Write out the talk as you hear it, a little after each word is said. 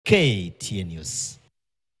KTN News.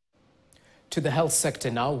 To the health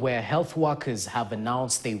sector now, where health workers have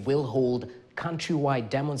announced they will hold countrywide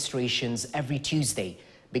demonstrations every Tuesday,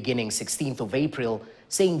 beginning 16th of April,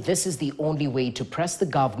 saying this is the only way to press the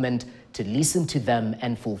government to listen to them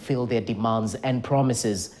and fulfill their demands and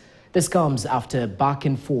promises. This comes after back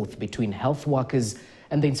and forth between health workers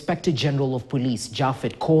and the Inspector General of Police,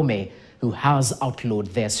 Japhet Kome, who has outlawed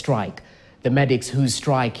their strike. The medics whose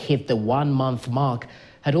strike hit the 1-month mark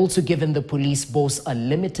had also given the police boss a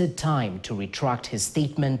limited time to retract his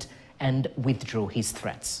statement and withdraw his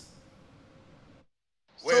threats.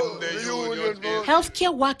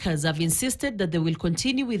 Healthcare workers have insisted that they will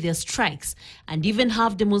continue with their strikes and even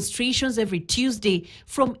have demonstrations every Tuesday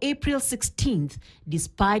from April 16th,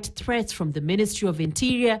 despite threats from the Ministry of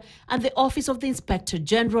Interior and the Office of the Inspector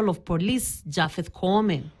General of Police, Japhet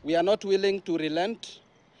Kome. We are not willing to relent.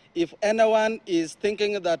 If anyone is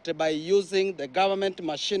thinking that by using the government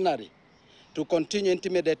machinery to continue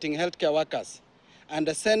intimidating healthcare workers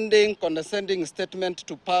and sending condescending statement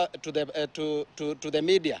to the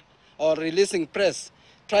media or releasing press,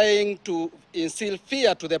 trying to instill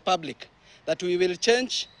fear to the public that we will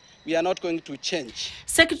change, we are not going to change.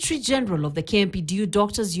 Secretary General of the KMPDU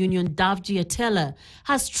Doctors Union, Davji Atela,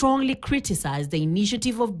 has strongly criticized the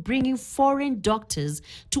initiative of bringing foreign doctors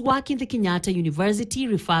to work in the Kenyatta University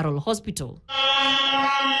Referral Hospital.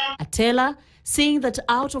 Atela saying that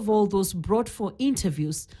out of all those brought for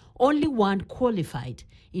interviews, only one qualified,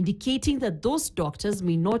 indicating that those doctors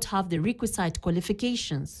may not have the requisite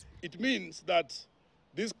qualifications. It means that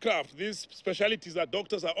this craft, these specialties that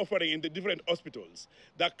doctors are offering in the different hospitals,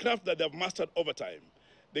 the craft that they've mastered over time,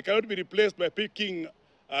 they cannot be replaced by picking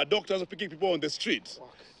doctors or picking people on the street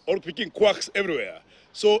or picking quacks everywhere.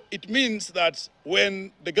 So it means that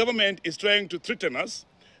when the government is trying to threaten us,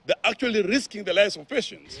 they're actually risking the lives of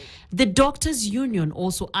patients. The Doctors Union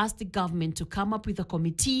also asked the government to come up with a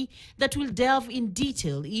committee that will delve in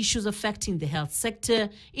detail issues affecting the health sector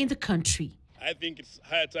in the country. I think it's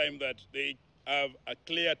high time that they have a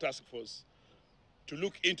clear task force to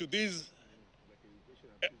look into this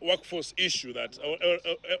workforce issue that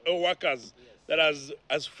our workers that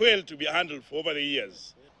has failed to be handled for over the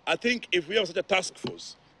years. I think if we have such a task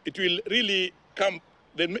force, it will really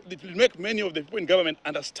it will make many of the people in government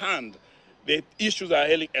understand the issues that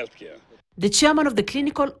are ailing healthcare. The chairman of the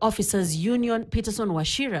Clinical Officers Union, Peterson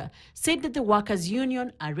Washira, said that the workers'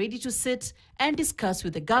 union are ready to sit and discuss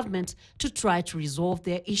with the government to try to resolve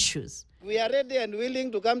their issues. We are ready and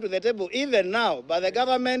willing to come to the table even now, but the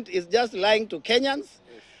government is just lying to Kenyans.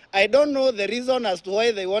 I don't know the reason as to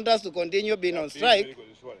why they want us to continue being on strike,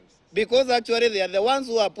 because actually they are the ones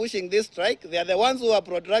who are pushing this strike, they are the ones who are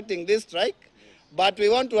protracting this strike, but we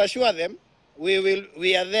want to assure them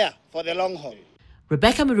we are there for the long haul.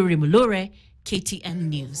 Rebecca Mururi Mulore, KTN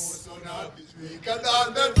News.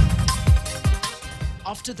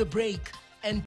 After the break,